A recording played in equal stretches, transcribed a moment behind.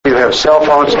our cell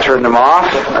phones to turn them off,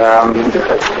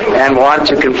 and want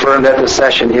to confirm that the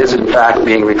session is in fact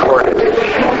being recorded.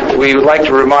 We would like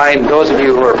to remind those of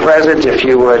you who are present, if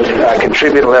you would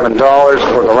contribute $11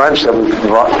 for the lunch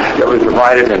that we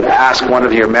provided, and ask one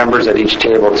of your members at each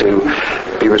table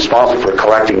to be responsible for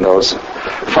collecting those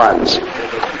funds.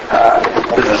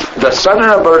 The Southern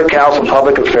Alberta Council of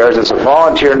Public Affairs is a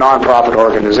volunteer nonprofit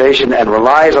organization and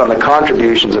relies on the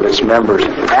contributions of its members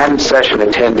and session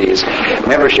attendees.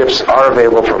 Memberships are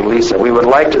available from Lisa. We would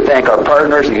like to thank our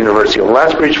partners, the University of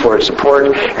Lethbridge, for its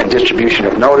support and distribution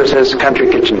of notices, Country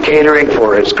Kitchen Catering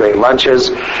for its great lunches,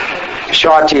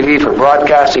 Shaw TV for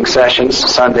broadcasting sessions,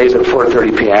 Sundays at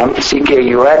 4:30 p.m.,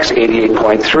 CKUX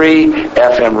 88.3,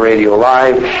 FM Radio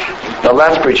Live, the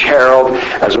Lethbridge Herald,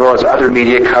 as well as other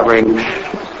media covering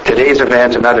today's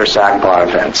event and other SACPA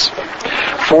events.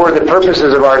 For the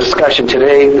purposes of our discussion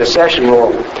today, the session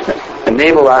will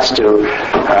enable us to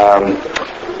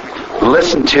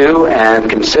listen to and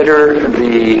consider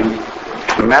the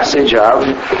message of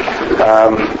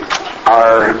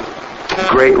our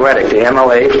Greg Weddick, the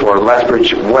MLA for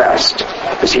Lethbridge West,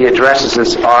 as he addresses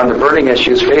us on the burning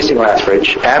issues facing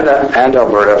Lethbridge and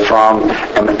Alberta from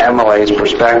an MLA's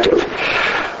perspective.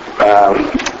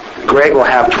 Greg will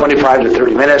have 25 to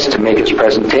 30 minutes to make his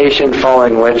presentation,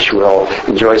 following which we'll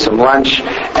enjoy some lunch,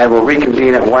 and we'll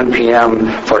reconvene at 1 p.m.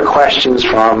 for questions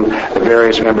from the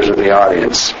various members of the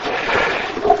audience.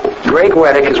 Greg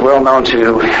Weddick is well known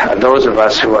to those of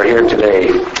us who are here today.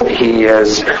 He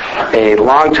is he's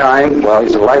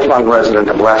a lifelong resident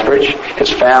of Lethbridge. His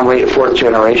family, a fourth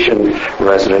generation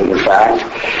resident, in fact.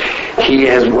 He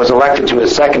was elected to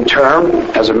his second term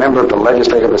as a member of the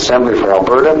Legislative Assembly for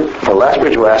Alberta for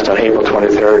Lethbridge West on April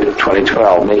 23rd,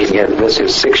 2012, making this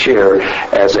his sixth year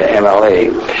as an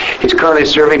MLA. He's currently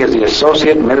serving as the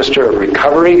Associate Minister of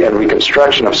Recovery and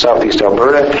Reconstruction of Southeast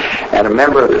Alberta and a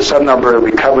member of the Southern Alberta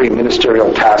Recovery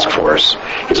Ministerial Task Force.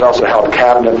 He's also held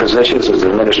cabinet positions as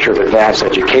the Minister of Advanced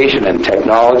Education and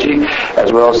Technology,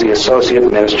 as well as the Associate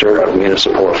Minister of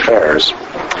Municipal Affairs.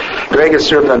 Greg has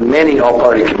served on many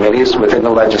all-party committees within the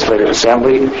Legislative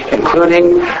Assembly,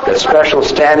 including the Special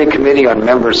Standing Committee on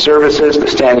Member Services, the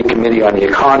Standing Committee on the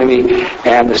Economy,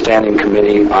 and the Standing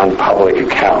Committee on Public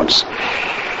Accounts.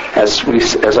 As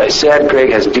I said,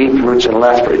 Greg has deep roots in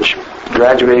Lethbridge,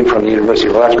 graduating from the University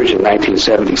of Lethbridge in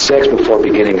 1976 before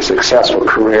beginning a successful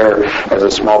career as a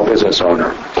small business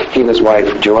owner. He and his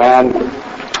wife, Joanne,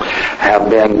 have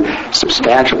been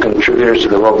substantial contributors to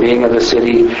the well-being of the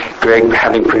city, Greg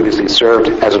having previously served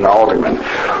as an alderman.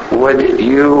 Would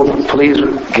you please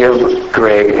give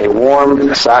Greg a warm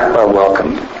SACPA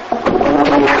welcome?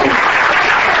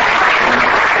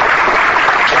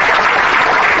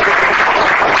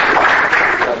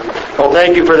 Well,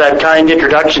 thank you for that kind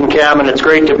introduction, Cam, and it's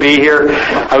great to be here.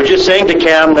 I was just saying to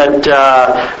Cam that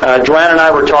Joanne and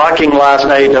I were talking last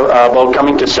night about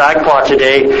coming to SACPA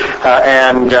today,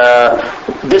 and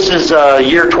this is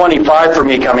year 25 for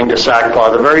me coming to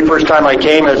SACPA. The very first time I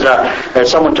came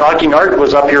as someone talking, Art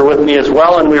was up here with me as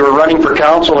well, and we were running for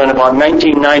council in about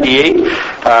 1998,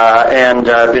 and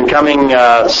been coming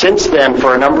since then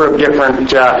for a number of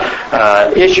different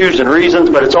issues and reasons,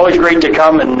 but it's always great to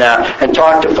come and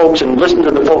talk to folks and listen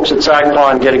to the folks at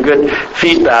SACPA and get a good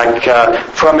feedback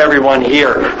from everyone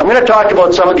here. I'm going to talk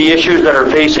about some of the issues that are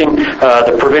facing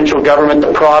the provincial government,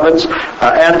 the province,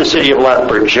 and the city of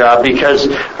Lethbridge, because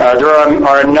there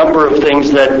are a number of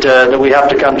things that we have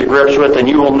to come to grips with, and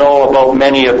you will know about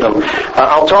many of them.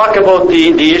 I'll talk about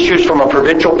the issues from a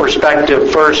provincial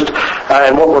perspective first,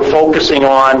 and what we're focusing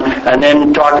on, and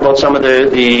then talk about some of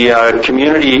the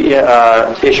community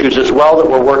issues as well that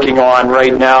we're working on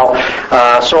right now.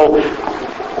 So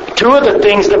two of the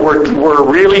things that we're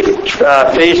really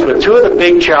faced with, two of the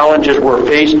big challenges we're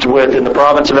faced with in the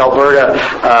province of Alberta,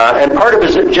 and part of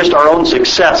it is just our own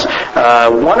success.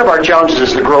 One of our challenges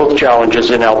is the growth challenges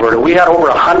in Alberta. We had over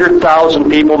 100,000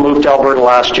 people move to Alberta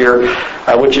last year,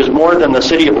 which is more than the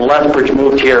city of Lethbridge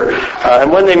moved here.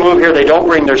 And when they move here, they don't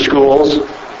bring their schools.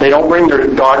 They don't bring their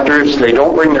doctors. They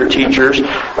don't bring their teachers.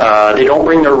 They don't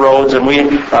bring their roads, and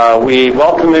we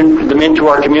welcome them into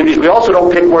our communities. We also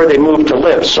don't pick where they move to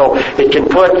live, so it can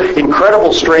put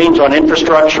incredible strains on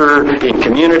infrastructure in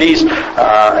communities,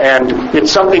 and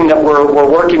it's something that we're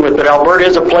working with. But Alberta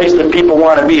is a place that people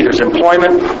want to be. There's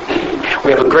employment.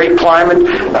 We have a great climate.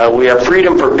 We have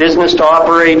freedom for business to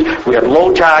operate. We have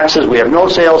low taxes. We have no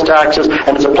sales taxes.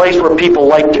 And it's a place where people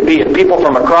like to be. And people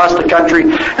from across the country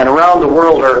and around the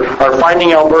world are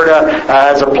finding Alberta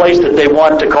as a place that they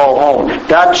want to call home.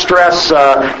 That stress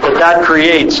that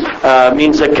creates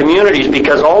means that communities,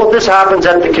 because all of this happens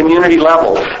at the community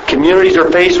level, communities are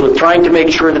faced with trying to make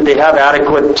sure that they have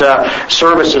adequate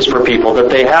services for people, that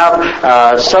they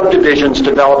have subdivisions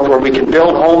developed where we can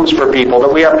build homes for people,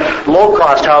 that we have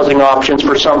low-cost housing options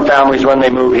for some families when they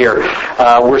move here.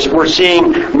 We're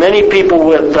seeing many people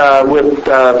with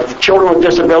children with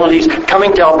disabilities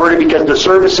coming to Alberta because the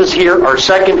services here are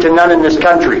second to none in this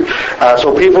country.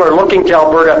 So people are looking to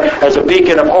Alberta as a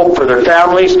beacon of hope for their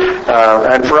families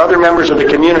and for other members of the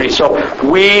community. So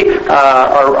we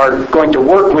are going to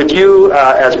work with you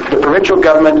as the provincial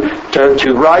government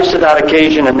to rise to that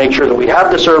occasion and make sure that we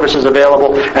have the services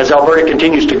available as Alberta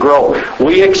continues to grow.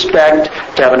 We expect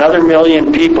to have another 1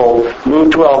 million people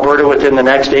move to Alberta within the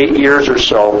next 8 years or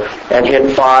so and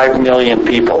hit 5 million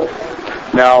people.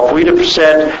 Now, if we'd have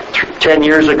said 10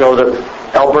 years ago that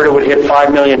Alberta would hit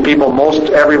 5 million people,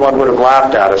 most everyone would have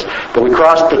laughed at us. But we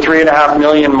crossed the 3.5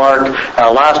 million mark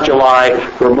last July.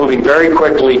 We're moving very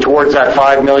quickly towards that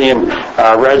 5 million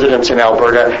residents in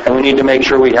Alberta, and we need to make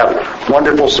sure we have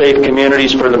wonderful, safe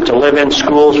communities for them to live in,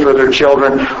 schools for their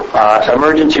children,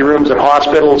 emergency rooms and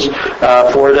hospitals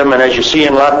for them. And as you see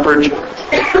in Lethbridge,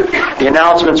 the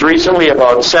announcements recently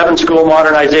about 7 school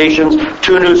modernizations,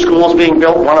 2 new schools being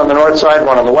built, one on the north side,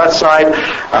 one on the west side,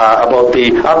 about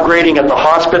the upgrading at the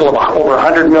hospital of over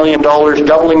 $100 million,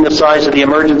 doubling the size of the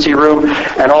emergency room,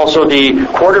 and also the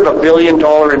 $250 million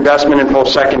investment in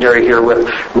post-secondary here with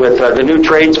the new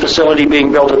trades facility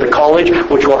being built at the college,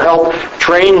 which will help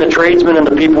train the tradesmen and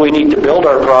the people we need to build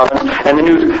our province, and the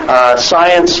new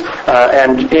science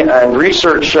and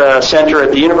research center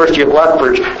at the University of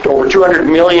Lethbridge, over $200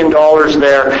 million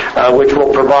there, which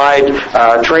will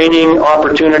provide training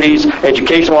opportunities,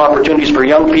 educational opportunities for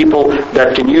young people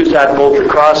that can use that both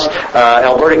across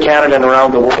Alberta, Canada, and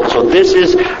around the world. So this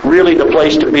is really the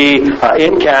place to be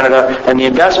in Canada, and the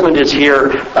investment is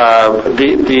here. I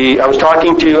was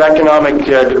talking to Economic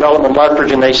Development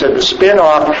Lethbridge, and they said the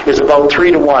spin-off is about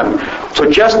 3 to 1. So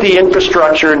just the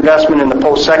infrastructure investment in the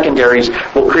post-secondaries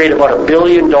will create about $1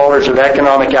 billion of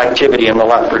economic activity in the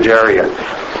Lethbridge area.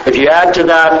 If you add to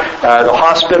that the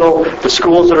hospital, the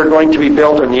schools that are going to be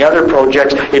built, and the other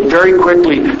projects, it very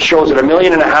quickly shows that $1.5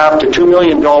 million to $2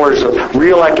 million of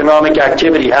real economic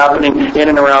activity happening in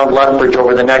and around Lethbridge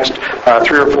over the next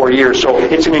 3 or 4 years. So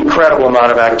it's an incredible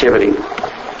amount of activity.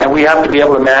 And we have to be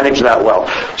able to manage that well.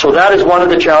 So that is one of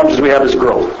the challenges we have is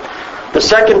growth. The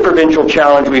second provincial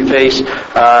challenge we face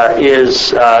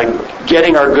is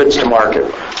getting our goods to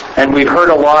market. And we've heard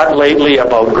a lot lately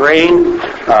about grain,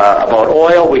 about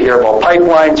oil. We hear about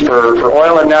pipelines for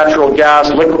oil and natural gas,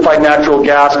 liquefied natural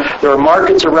gas. There are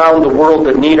markets around the world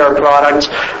that need our products.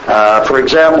 For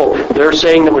example, they're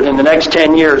saying that within the next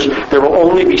 10 years, there will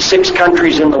only be 6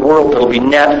 countries in the world that will be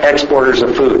net exporters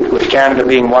of food, with Canada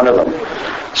being one of them.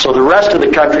 So the rest of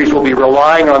the countries will be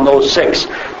relying on those 6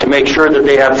 to make sure that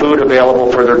they have food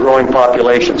available for their growing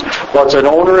populations. Well, it's an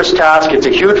onerous task. It's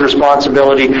a huge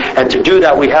responsibility. And to do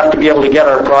that, we have to be able to get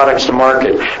our products to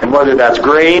market. And whether that's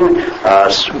grain,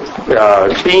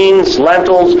 beans,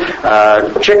 lentils,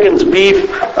 chickens, beef,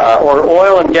 or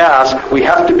oil and gas, we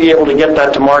have to be able to get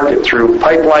that to market through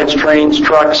pipelines, trains,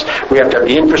 trucks. We have to have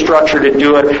the infrastructure to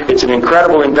do it. It's an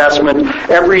incredible investment.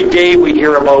 Every day we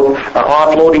hear about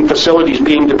offloading facilities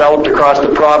being developed across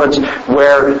the province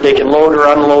where they can load or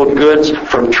unload goods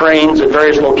from trains at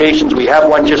various locations. We have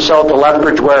one just south of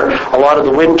Lethbridge where a lot of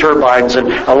the wind turbines and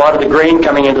a lot of the grain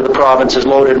coming into the province is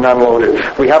loaded and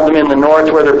unloaded. We have them in the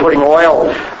north where they're putting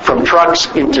oil from trucks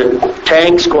into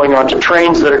tanks going onto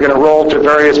trains that are going to roll to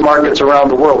various markets around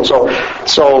the world. So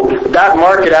that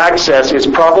market access is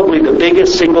probably the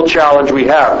biggest single challenge we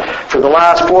have. For the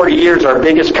last 40 years, our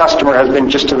biggest customer has been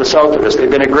just to the south of us. They've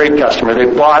been a great customer.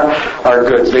 They've bought our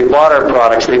goods. They've bought our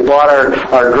products. They've bought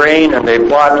our grain, and they've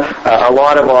bought a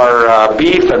lot of our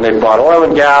beef, and they've bought oil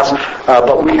and gas,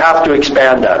 but we have to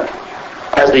expand that.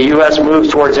 As the U.S. moves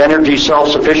towards energy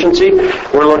self-sufficiency,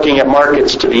 we're looking at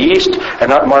markets to the east and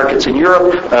not markets in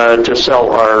Europe to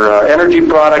sell our energy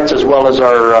products as well as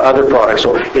our other products.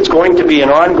 So it's going to be an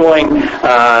ongoing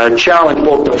challenge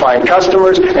both to find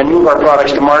customers and move our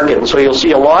products to market. And so you'll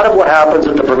see a lot of what happens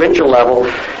at the provincial level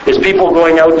is people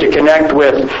going out to connect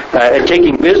with and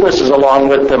taking businesses along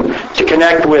with them to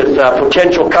connect with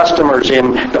potential customers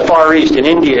in the Far East, in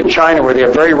India, in China, where they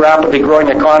have very rapidly growing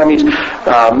economies,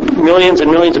 millions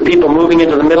millions and millions of people moving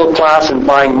into the middle class and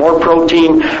buying more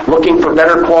protein, looking for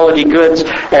better quality goods,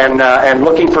 and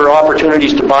looking for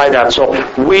opportunities to buy that. So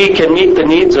we can meet the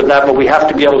needs of that, but we have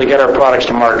to be able to get our products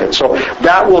to market. So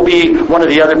that will be one of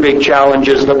the other big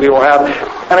challenges that we will have.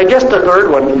 And I guess the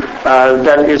third one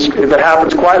that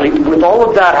happens quietly, with all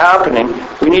of that happening,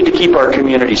 we need to keep our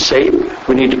communities safe.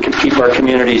 We need to keep our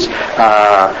communities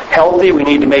healthy. We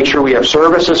need to make sure we have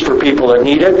services for people that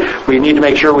need it. We need to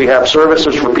make sure we have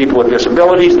services for people with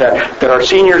disabilities, that our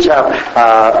seniors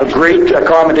have great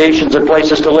accommodations and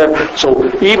places to live. So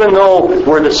even though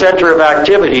we're the center of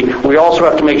activity, we also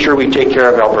have to make sure we take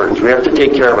care of Albertans. We have to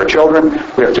take care of our children.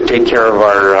 We have to take care of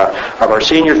our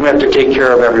seniors. We have to take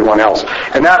care of everyone else.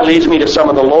 And that leads me to some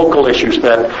of the local issues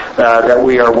that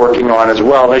we are working on as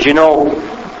well. As you know,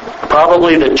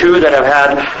 probably the two that have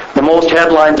had the most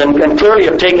headlines and clearly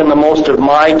have taken the most of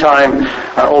my time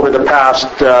over the past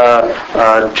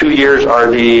 2 years are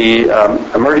the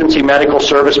emergency medical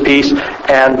service piece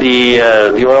and the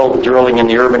oil drilling in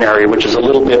the urban area, which is a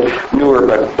little bit newer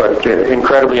but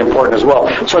incredibly important as well.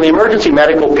 So the emergency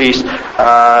medical piece,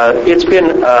 it's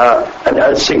been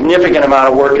a significant amount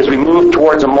of work as we move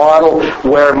towards a model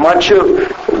where much of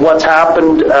what's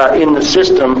happened in the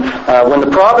system, when the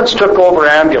province took over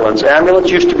ambulance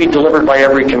used to be delivered by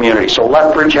every community. So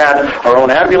Lethbridge had our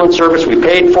own ambulance service. We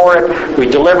paid for it. We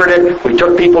delivered it. We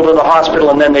took people to the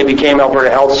hospital, and then they became Alberta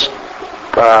Health's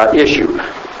issue.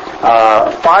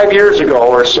 5 years ago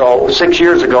or so, 6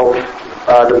 years ago,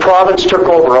 the province took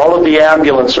over all of the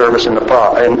ambulance service in the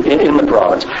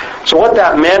province. So what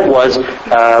that meant was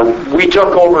we took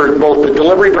over both the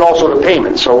delivery but also the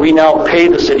payment. So we now pay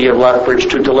the City of Lethbridge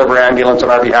to deliver ambulance on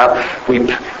our behalf.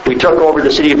 We took over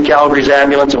the City of Calgary's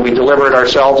ambulance and we deliver it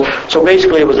ourselves. So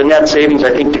basically it was a net savings,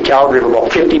 I think, to Calgary of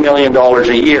about $50 million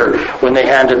a year when they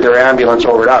handed their ambulance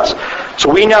over to us. So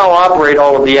we now operate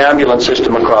all of the ambulance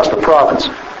system across the province.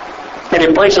 And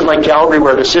in places like Calgary,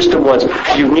 where the system was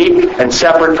unique and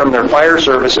separate from their fire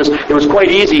services, it was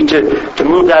quite easy to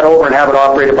move that over and have it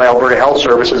operated by Alberta Health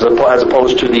Services as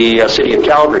opposed to the City of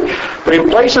Calgary. But in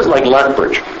places like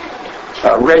Lethbridge,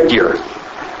 Red Deer,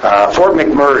 Fort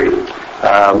McMurray,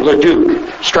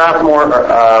 Leduc,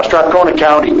 Strathcona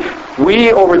County,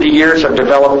 we, over the years, have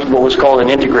developed what was called an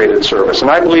integrated service, and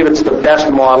I believe it's the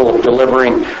best model of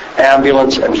delivering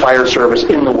ambulance and fire service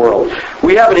in the world.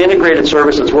 We have an integrated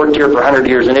service that's worked here for 100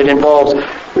 years, and it involves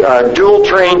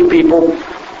dual-trained people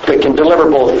that can deliver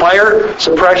both fire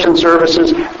suppression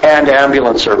services and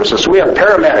ambulance services. So we have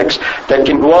paramedics that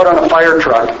can go out on a fire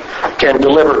truck, can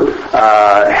deliver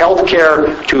health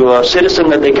care to a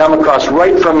citizen that they come across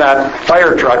right from that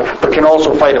fire truck, but can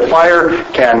also fight a fire,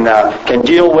 can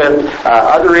deal with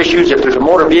other issues. If there's a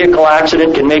motor vehicle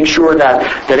accident, can make sure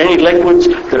that any liquids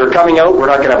that are coming out, we're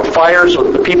not going to have a fire, so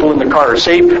that the people in the car are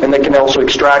safe, and they can also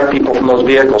extract people from those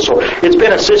vehicles. So it's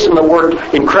been a system that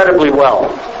worked incredibly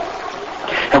well.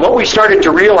 And what we started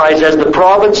to realize as the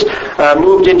province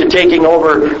moved into taking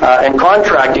over and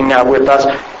contracting now with us,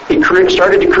 it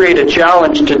started to create a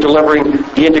challenge to delivering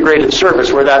the integrated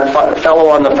service, where that fellow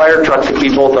on the fire truck could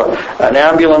be both an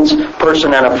ambulance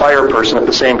person and a fire person at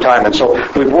the same time. And so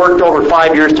we've worked over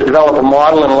 5 years to develop a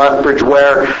model in Lethbridge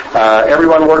where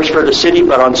everyone works for the city,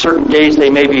 but on certain days they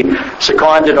may be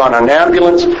seconded on an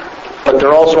ambulance, but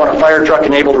they're also on a fire truck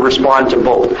and able to respond to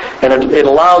both. And it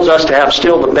allows us to have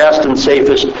still the best and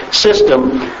safest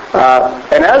system.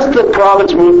 And as the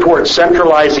province moved towards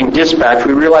centralizing dispatch,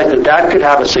 we realized that could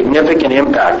have a significant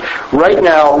impact. Right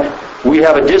now, we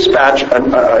have a dispatch,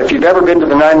 if you've ever been to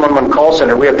the 911 call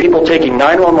center, we have people taking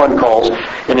 911 calls,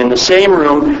 and in the same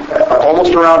room,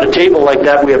 almost around a table like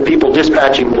that, we have people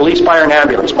dispatching police, fire, and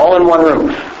ambulance, all in one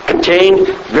room. Contained,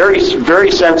 very,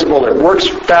 very sensible. It works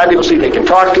fabulously. They can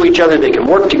talk to each other. They can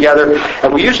work together.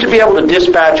 And we used to be able to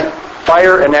dispatch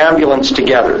fire and ambulance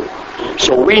together.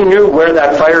 So we knew where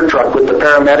that fire truck with the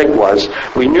paramedic was.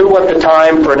 We knew what the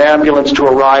time for an ambulance to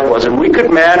arrive was. And we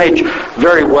could manage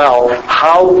very well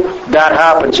how that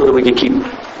happened so that we could keep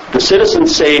the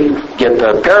citizens safe, get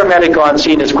the paramedic on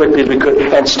scene as quickly as we could,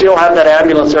 and still have that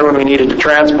ambulance there when we needed to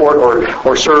transport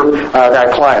or serve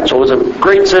that client. So it was a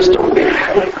great system.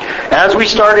 As we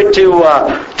started to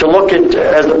look at,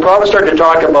 as the province started to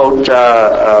talk about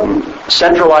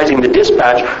centralizing the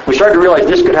dispatch, we started to realize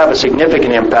this could have a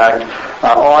significant impact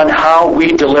on how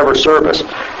we deliver service.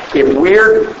 If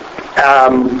we're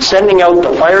sending out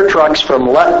the fire trucks from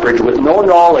Lethbridge with no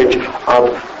knowledge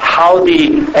of how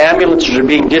the ambulances are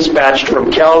being dispatched from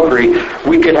Calgary,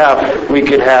 we could have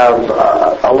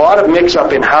a lot of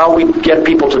mix-up in how we get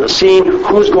people to the scene,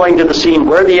 who's going to the scene,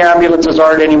 where the ambulances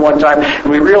are at any one time.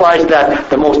 And we realized that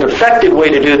the most effective way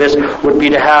to do this would be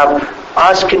to have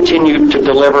us continue to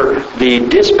deliver the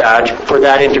dispatch for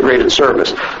that integrated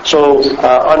service. So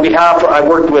on behalf, I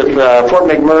worked with Fort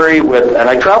McMurray, and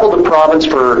I traveled the province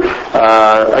for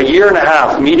a year and a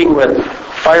half, meeting with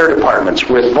fire departments,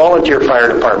 with volunteer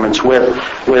fire departments, with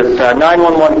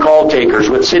 911 call takers,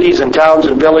 with cities and towns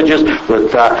and villages,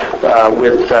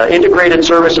 with integrated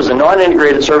services and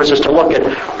non-integrated services to look at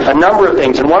a number of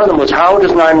things. And one of them was, how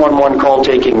does 911 call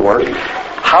taking work?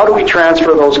 How do we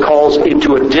transfer those calls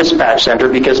into a dispatch center?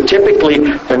 Because typically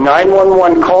the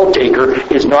 911 call taker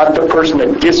is not the person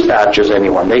that dispatches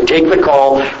anyone. They take the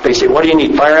call, they say, what do you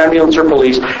need, fire, ambulance, or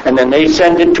police? And then they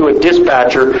send it to a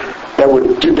dispatcher that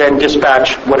would then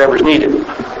dispatch whatever's needed.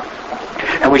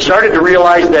 And we started to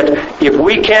realize that if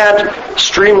we can't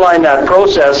streamline that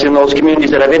process in those communities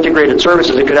that have integrated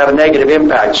services, it could have a negative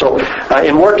impact. So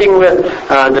in working with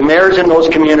the mayors in those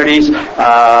communities,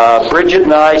 Bridget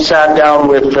and I sat down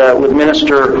with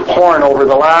Minister Horn over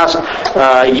the last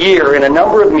year in a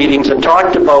number of meetings and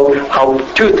talked about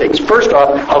two things. First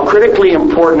off, how critically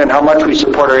important and how much we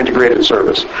support our integrated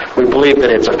service. We believe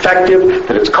that it's effective,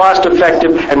 that it's cost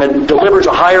effective, and that it delivers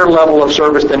a higher level of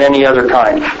service than any other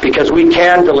kind, because we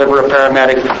can deliver a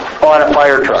paramedic on a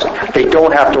fire truck. They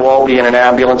don't have to all be in an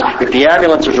ambulance. If the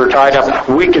ambulances are tied up,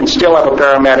 we can still have a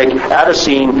paramedic at a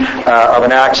scene of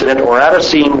an accident or at a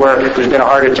scene where there's been a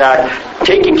heart attack,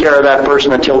 taking care of that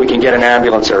person until we can get an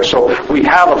ambulance there. So we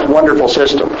have a wonderful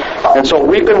system. And so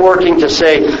we've been working to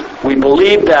say, we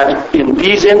believe that in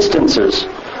these instances,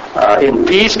 in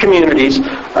these communities,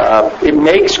 it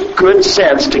makes good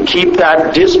sense to keep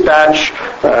that dispatch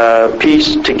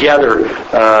piece together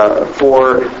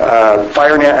for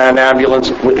fire and ambulance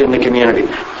within the community.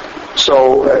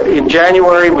 So in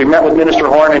January, we met with Minister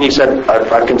Horn, and he said,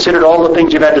 I've considered all the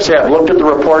things you've had to say. I've looked at the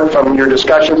report from your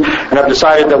discussions, and I've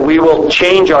decided that we will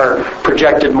change our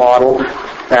projected model.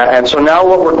 And so now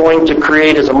what we're going to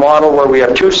create is a model where we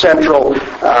have two central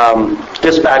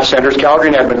dispatch centers, Calgary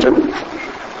and Edmonton.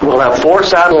 We'll have 4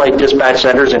 satellite dispatch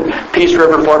centers in Peace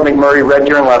River, Fort McMurray, Red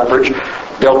Deer, and Lethbridge.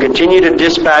 They'll continue to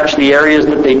dispatch the areas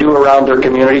that they do around their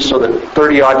communities, so the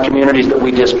 30-odd communities that we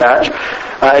dispatch,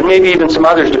 and maybe even some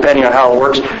others depending on how it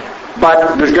works.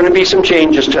 But there's going to be some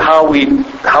changes to how we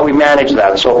manage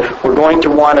that. So we're going to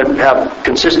want to have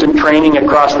consistent training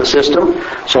across the system.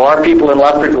 So our people in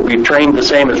Lethbridge will be trained the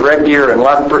same as Red Deer and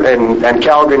Lethbridge and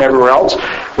Calgary and everywhere else.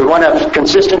 We want to have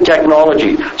consistent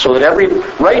technology so that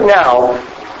right now,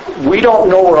 we don't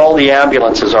know where all the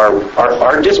ambulances are.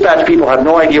 Our dispatch people have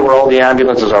no idea where all the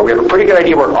ambulances are. We have a pretty good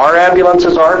idea where our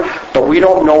ambulances are, but we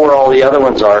don't know where all the other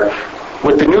ones are.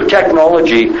 With the new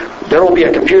technology, there will be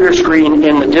a computer screen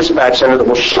in the dispatch center that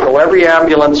will show every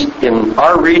ambulance in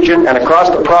our region and across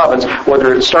the province,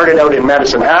 whether it started out in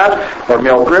Medicine Hat or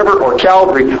Milk River or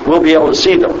Calgary, we'll be able to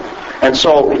see them. And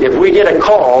so if we get a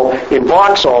call in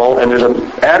Vauxhall and there's an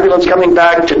ambulance coming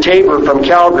back to Taber from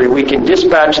Calgary, we can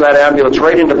dispatch that ambulance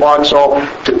right into Vauxhall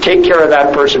to take care of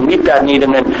that person, meet that need,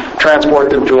 and then transport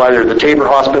them to either the Taber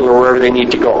Hospital or wherever they need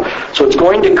to go. So it's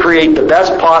going to create the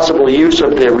best possible use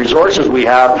of the resources we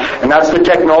have, and that's the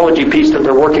technology piece that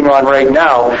they're working on right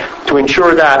now to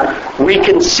ensure that we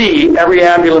can see every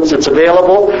ambulance that's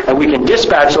available and we can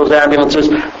dispatch those ambulances,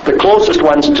 the closest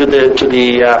ones to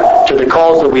the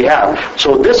calls that we have.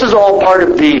 So this is all part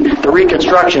of the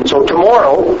reconstruction. So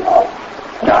tomorrow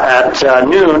at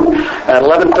noon, at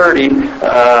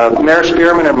 11:30, Mayor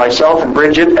Spearman and myself and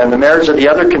Bridget and the mayors of the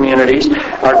other communities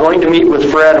are going to meet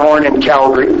with Fred Horn in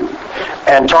Calgary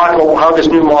and talk about how this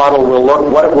new model will look,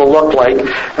 what it will look like,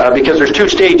 because there's 2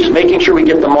 stages, making sure we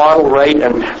get the model right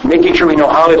and making sure we know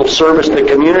how it'll service the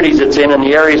communities it's in and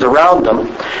the areas around them,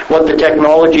 what the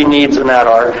technology needs in that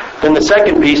are. Then the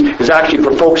second piece is actually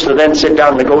for folks to then sit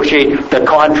down and negotiate the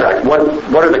contract. What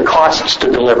are the costs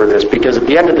to deliver this? Because at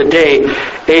the end of the day,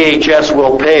 AHS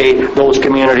will pay those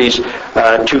communities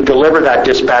to deliver that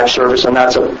dispatch service, and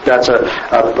that's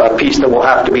a piece that will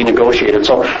have to be negotiated.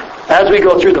 So as we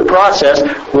go through the process,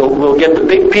 we'll get the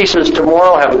big pieces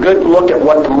tomorrow, have a good look at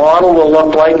what the model will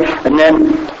look like, and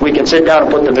then we can sit down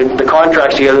and put the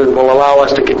contracts together that will allow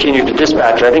us to continue to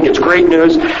dispatch. I think it's great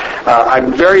news.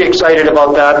 I'm very excited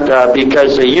about that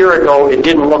because a year ago it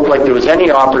didn't look like there was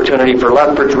any opportunity for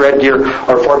Lethbridge, Red Deer,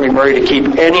 or Fort McMurray to keep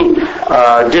any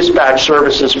dispatch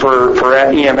services for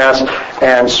EMS.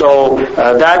 And so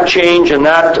that change and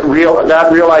that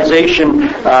realization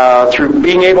through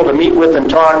being able to meet with and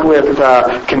talk with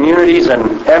communities and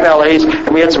MLAs,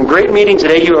 and we had some great meetings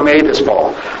at AUMA this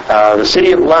fall. The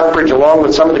city of Lethbridge, along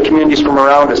with some of the communities from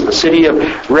around us, the city of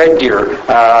Red Deer,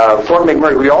 Fort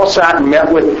McMurray, we all sat and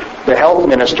met with the health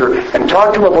minister and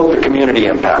talked to him about the community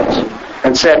impacts.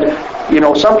 and said,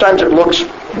 sometimes it looks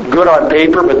good on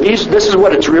paper, but this is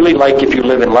what it's really like if you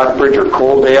live in Lethbridge or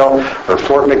Coaldale or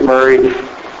Fort McMurray.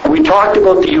 And we talked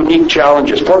about the unique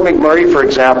challenges. Fort McMurray, for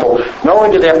example, not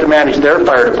only do they have to manage their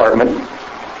fire department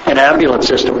and ambulance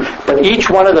system, but each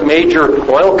one of the major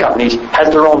oil companies has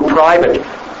their own private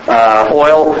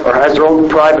oil or has their own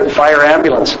private fire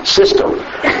ambulance system.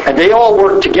 And they all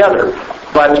work together.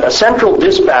 But a central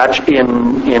dispatch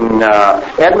in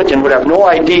Edmonton would have no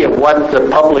idea what the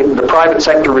private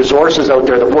sector resources out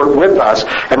there that work with us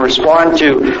and respond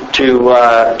to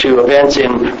events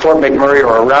in Fort McMurray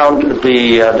or around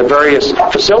the various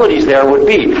facilities there would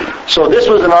be. So this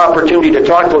was an opportunity to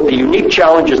talk about the unique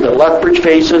challenges that Lethbridge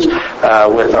faces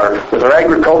with our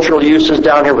agricultural uses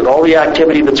down here, with all the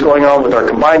activity that's going on with our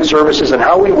combined services, and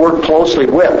how we work closely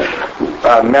with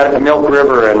Milk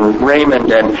River and Raymond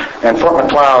and Fort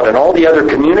McLeod and all the other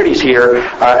communities here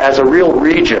as a real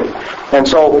region. And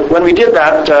so when we did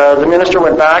that, the minister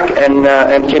went back and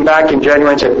came back in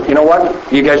January and said, you know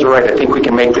what, you guys are right, I think we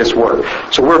can make this work.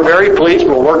 So we're very pleased.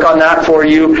 We'll work on that for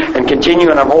you and continue,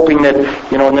 and I'm hoping that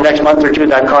in the next month or two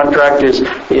that contract is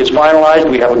finalized.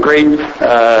 We have a great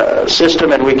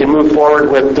system, and we can move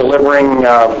forward with delivering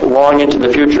long into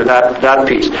the future that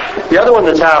piece. The other one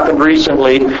that's happened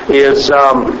recently is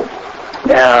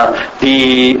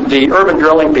the urban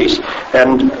drilling piece.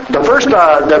 And the first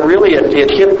that really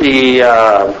it hit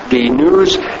the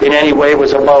news in any way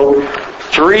was about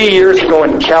 3 years ago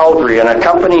in Calgary, and a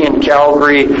company in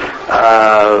Calgary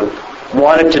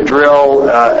wanted to drill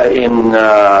in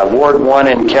Ward 1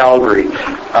 in Calgary.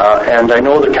 And I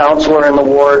know the councillor in the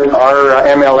ward, our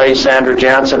MLA, Sandra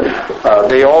Jansen,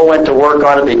 they all went to work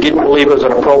on it. They didn't believe it was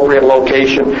an appropriate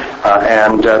location,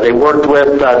 and they worked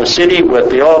with the city, with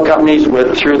the oil companies,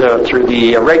 through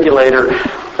the regulator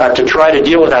to try to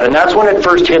deal with that. And that's when it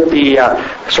first hit the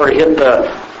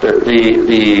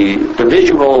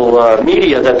visual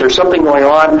media that there's something going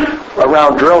on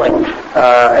around drilling.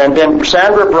 And then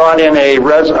Sandra brought in a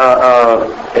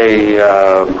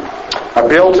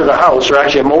bill to the House, or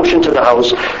actually a motion to the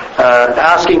House,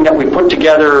 asking that we put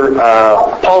together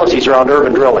policies around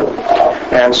urban drilling.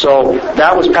 And so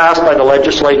that was passed by the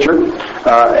legislature,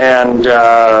 and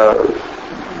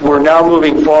we're now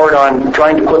moving forward on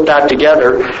trying to put that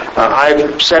together.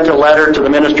 I've sent a letter to the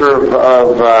Minister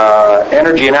of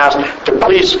Energy and asked to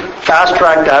please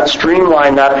fast-track that,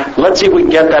 streamline that. Let's see if we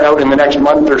can get that out in the next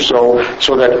month or so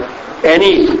that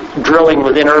any drilling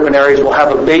within urban areas will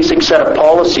have a basic set of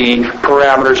policy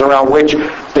parameters around which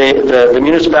the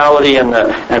municipality and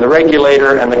the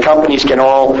regulator and the companies can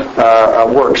all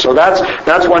work. So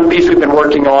that's one piece we've been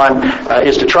working on,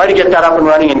 is to try to get that up and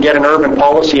running and get an urban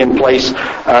policy in place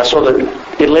so that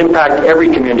it'll impact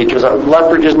every community, because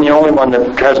Lethbridge isn't the only one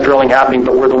that has drilling happening,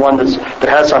 but we're the one that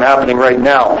has some happening right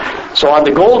now. So on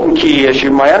the Golden Key issue,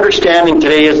 my understanding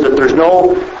today is that there's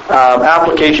no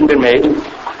application been made.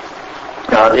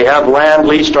 They have land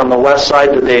leased on the west side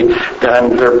and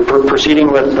they're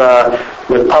proceeding with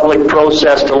public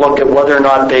process to look at whether or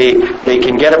not they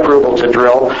can get approval to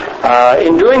drill.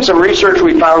 In doing some research,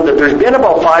 we found that there's been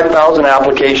about 5,000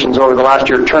 applications over the last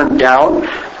year turned down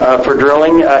for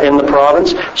drilling in the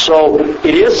province. So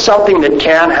it is something that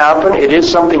can happen. It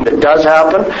is something that does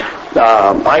happen.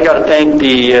 I got to thank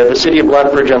the City of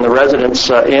Lethbridge and the residents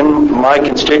in my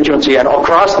constituency and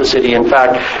across the city, in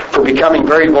fact, for becoming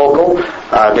very vocal.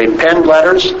 They've penned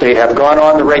letters. They have gone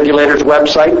on the regulator's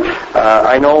website.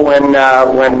 I know when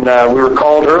we were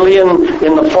called early in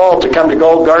the fall to come to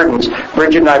Gold Gardens,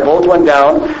 Bridget and I both went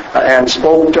down and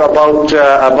spoke about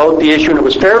the issue. And it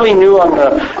was fairly new in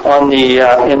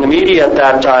the media at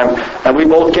that time, and we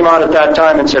both came out at that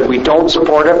time and said we don't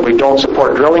support it. We don't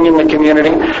support drilling in the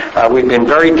community. We've been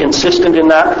very consistent in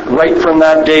that right from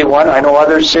that day one. I know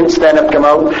others since then have come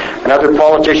out, and other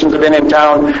politicians have been in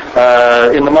town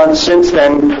in the months since then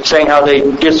saying how they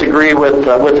disagree with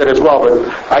it as well. But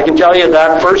I can tell you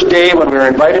that first day when we were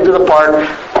invited to the park,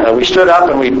 we stood up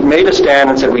and we made a stand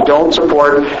and said we don't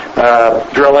support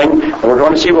drilling, and we're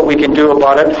going to see what we can do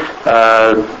about it.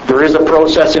 There is a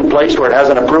process in place where it has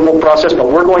an approval process, but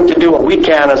we're going to do what we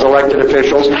can as elected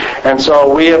officials. And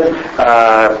so we have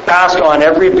passed on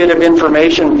every bit of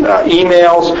information,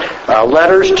 emails,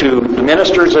 letters to the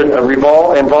ministers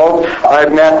involved.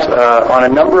 I've met on a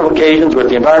number of occasions with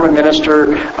the Environment Minister,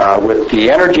 with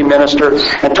the Energy Minister,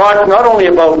 and talked not only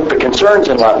about the concerns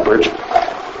in Lethbridge,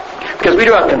 because we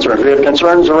do have concerns. We have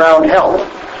concerns around health.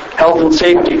 Health and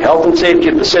safety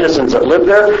of the citizens that live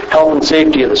there, health and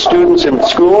safety of the students in the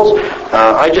schools.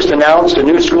 I just announced a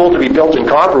new school to be built in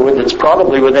Copperwood that's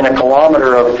probably within a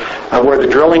kilometer of where the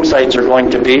drilling sites are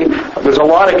going to be. There's a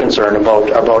lot of concern about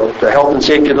the health and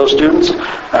safety of those students,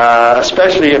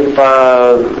 especially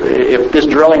if this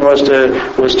drilling was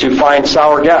to find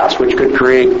sour gas, which could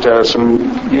create some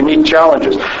unique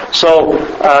challenges. So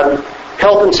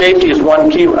health and safety is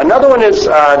one key. Another one is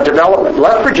development.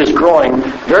 Lethbridge is growing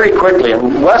very quickly,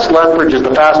 and West Lethbridge is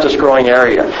the fastest growing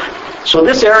area. So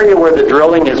this area where the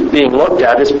drilling is being looked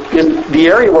at is the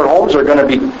area where homes are going to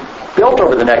be built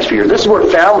over the next few years. This is where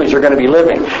families are going to be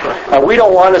living. We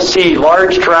don't want to see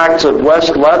large tracts of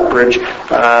West Lethbridge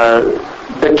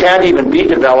that can't even be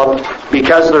developed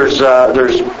because there's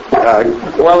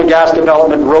oil and gas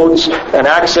development, roads and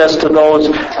access to those,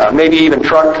 maybe even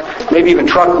truck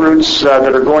routes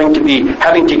that are going to be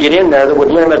having to get in there that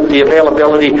would limit the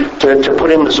availability to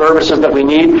put in the services that we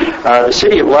need. The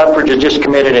city of Lethbridge has just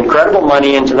committed incredible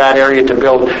money into that area to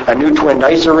build a new twinned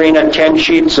ice arena, 10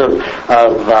 sheets of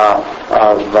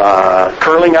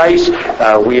curling ice.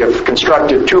 We have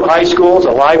constructed 2 high schools,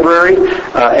 a library,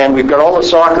 and we've got all the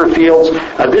soccer fields.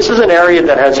 This is an area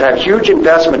that has had huge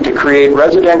investment to create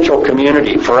residential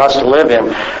community for us to live in,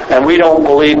 and we don't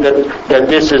believe that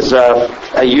this is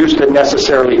a use that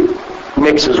necessarily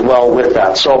mixes well with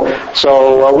that. So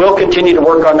we'll continue to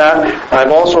work on that.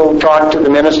 I've also talked to the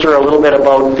minister a little bit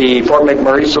about the Fort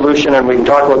McMurray solution, and we can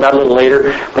talk about that a little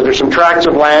later. But there's some tracts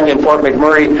of land in Fort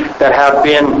McMurray that have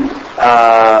been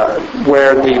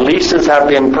where the leases have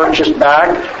been purchased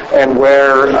back and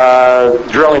where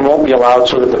drilling won't be allowed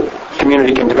so that the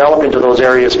community can develop into those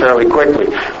areas fairly quickly.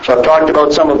 So I've talked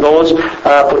about some of those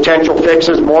potential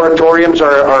fixes. Moratoriums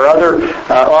are other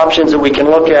options that we can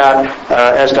look at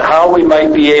as to how we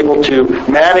might be able to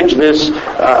manage this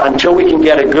until we can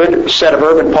get a good set of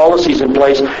urban policies in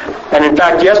place. And in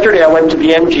fact, yesterday I went to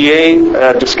the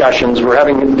MGA discussions. We're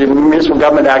having the Municipal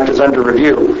Government Act is under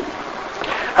review.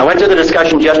 I went to the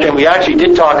discussions yesterday, and we actually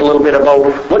did talk a little bit about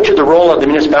what should the role of the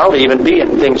municipality even be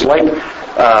in things like,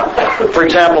 for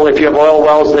example, if you have oil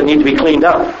wells that need to be cleaned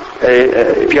up,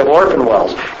 if you have orphan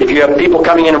wells, if you have people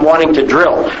coming in and wanting to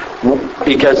drill,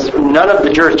 because none of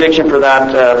the jurisdiction for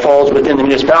that falls within the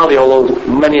municipality, although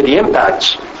many of the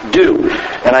impacts do.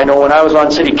 And I know when I was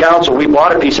on city council, we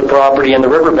bought a piece of property in the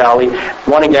River Valley,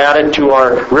 wanting to add it to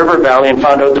our River Valley, and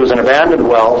found out there was an abandoned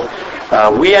well.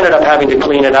 We ended up having to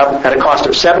clean it up at a cost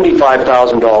of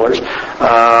 $75,000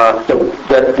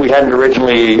 that we hadn't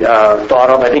originally thought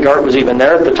of. I think Art was even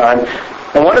there at the time.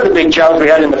 And one of the big challenges we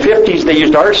had in the 50s, they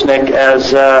used arsenic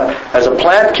as a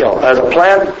plant kill, as a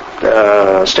plant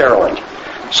sterilant.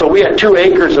 So we had 2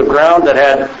 acres of ground that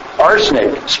had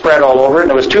arsenic spread all over it,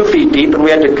 and it was 2 feet deep, and we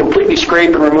had to completely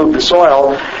scrape and remove the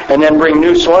soil and then bring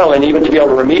new soil in even to be able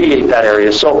to remediate that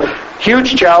area. So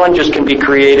huge challenges can be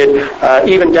created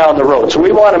even down the road. So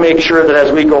we want to make sure that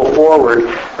as we go forward,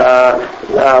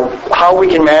 how we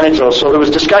can manage those. So there was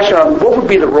discussion on what would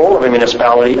be the role of a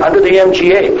municipality under the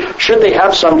MGA. Should they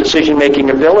have some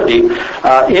decision-making ability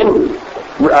in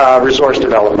resource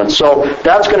development? So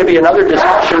that's going to be another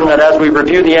discussion that as we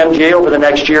review the MGA over the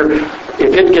next year,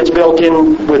 if it gets built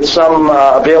in with some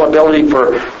availability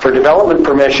for development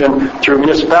permission through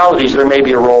municipalities, there may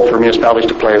be a role for municipalities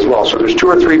to play as well. So there's 2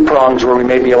 or 3 prongs where we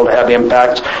may be able to have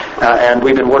impact, and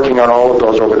we've been working on all of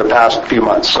those over the past few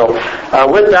months. So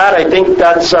with that, I think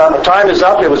that's time is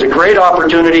up. It was a great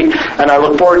opportunity, and I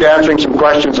look forward to answering some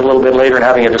questions a little bit later and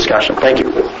having a discussion. Thank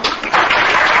you.